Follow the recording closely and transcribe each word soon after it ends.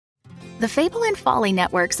The Fable and Folly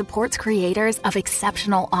Network supports creators of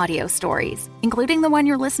exceptional audio stories, including the one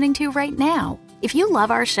you're listening to right now. If you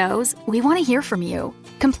love our shows, we want to hear from you.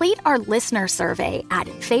 Complete our listener survey at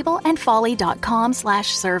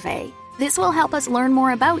fableandfolly.com/survey. This will help us learn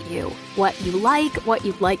more about you, what you like, what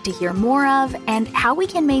you'd like to hear more of, and how we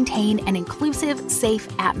can maintain an inclusive, safe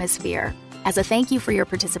atmosphere. As a thank you for your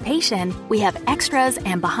participation, we have extras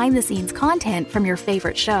and behind-the-scenes content from your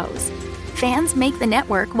favorite shows. Fans make the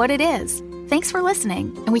network what it is. Thanks for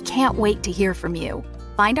listening, and we can't wait to hear from you.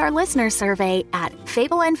 Find our listener survey at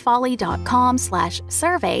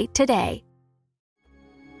fableandfolly.com/survey today.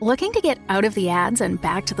 Looking to get out of the ads and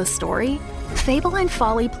back to the story? Fable and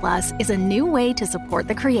Folly Plus is a new way to support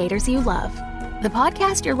the creators you love. The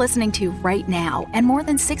podcast you're listening to right now and more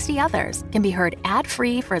than 60 others can be heard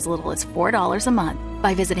ad-free for as little as $4 a month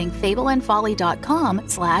by visiting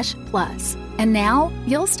fableandfolly.com/plus. And now,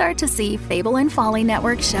 you'll start to see Fable and Folly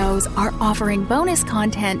Network shows are offering bonus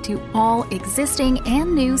content to all existing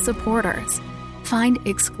and new supporters. Find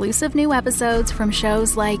exclusive new episodes from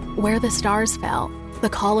shows like Where the Stars Fell, The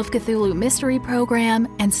Call of Cthulhu Mystery Program,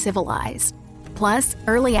 and Civilized. Plus,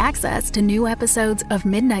 early access to new episodes of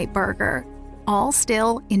Midnight Burger, all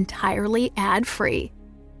still entirely ad-free.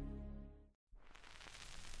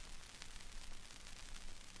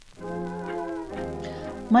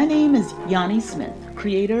 My name is Yanni Smith,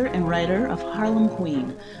 creator and writer of Harlem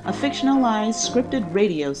Queen, a fictionalized scripted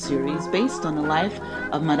radio series based on the life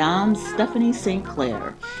of Madame Stephanie St.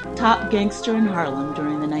 Clair, top gangster in Harlem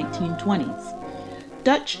during the 1920s.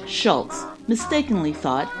 Dutch Schultz mistakenly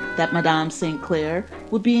thought that Madame St. Clair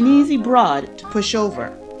would be an easy broad to push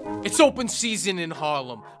over. It's open season in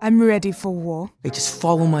Harlem. I'm ready for war. They just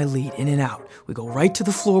follow my lead, in and out. We go right to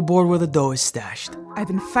the floorboard where the dough is stashed. I've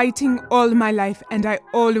been fighting all my life, and I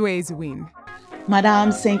always win.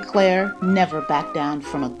 Madame St. Clair never backed down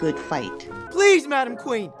from a good fight. Please, Madam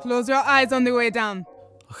Queen. Close your eyes on the way down.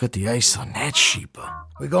 Look at the ice on that sheepa.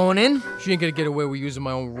 We going in? She ain't gonna get away with using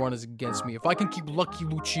my own runners against me. If I can keep Lucky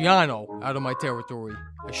Luciano out of my territory,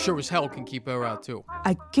 I sure as hell can keep her out too.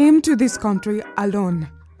 I came to this country alone.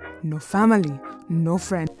 No family, no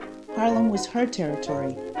friend. Harlem was her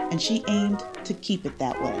territory, and she aimed to keep it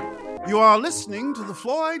that way. You are listening to the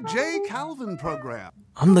Floyd J. Calvin program.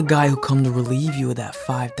 I'm the guy who come to relieve you of that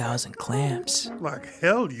 5,000 clams. Like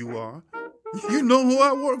hell you are. You know who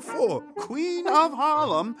I work for. Queen of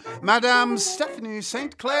Harlem, Madame Stephanie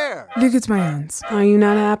St. Clair. Look at my hands. Are you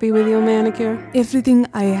not happy with your manicure? Everything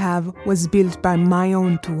I have was built by my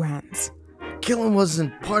own two hands. Killing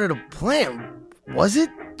wasn't part of the plan, was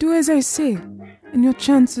it? Do as I say, and your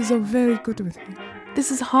chances are very good with me. This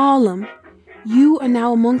is Harlem. You are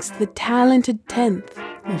now amongst the talented 10th.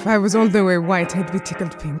 If I was all the way white, I'd be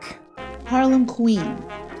tickled pink. Harlem Queen,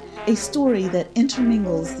 a story that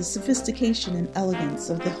intermingles the sophistication and elegance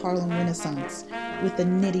of the Harlem Renaissance with the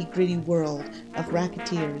nitty-gritty world of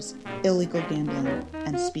racketeers, illegal gambling,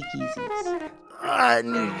 and speakeasies. I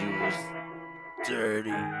knew you was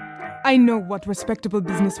dirty. I know what respectable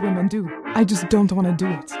businesswomen do. I just don't want to do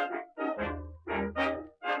it.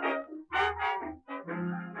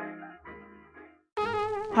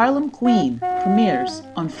 Harlem Queen premieres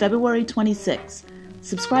on February 26th.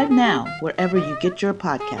 Subscribe now wherever you get your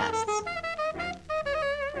podcasts.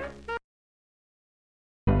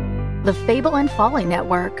 The Fable and Folly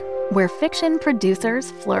Network, where fiction producers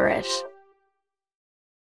flourish.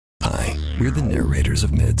 Hi, we're the narrators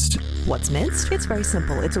of Midst. What's Midst? It's very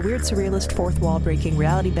simple. It's a weird, surrealist, fourth-wall-breaking,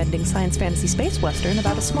 reality-bending science fantasy space western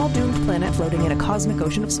about a small doomed planet floating in a cosmic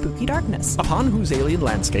ocean of spooky darkness. Upon whose alien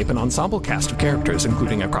landscape an ensemble cast of characters,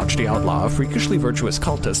 including a crotchety outlaw, a freakishly virtuous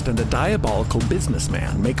cultist, and a diabolical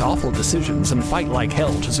businessman, make awful decisions and fight like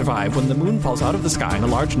hell to survive when the moon falls out of the sky and a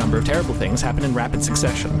large number of terrible things happen in rapid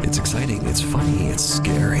succession. It's exciting, it's funny, it's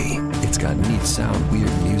scary. It's got neat sound,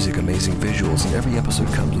 weird music, amazing visuals, and every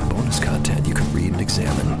episode comes with bonus content you can read and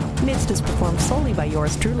examine. Midst is performed solely by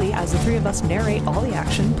yours truly, as the three of us narrate all the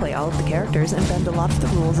action, play all of the characters, and bend a lot of the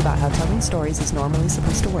rules about how telling stories is normally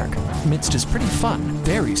supposed to work. Midst is pretty fun,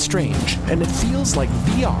 very strange, and it feels like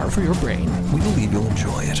VR for your brain. We believe you'll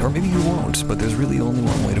enjoy it, or maybe you won't, but there's really only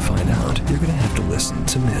one way to find out. You're gonna have to listen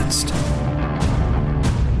to Midst.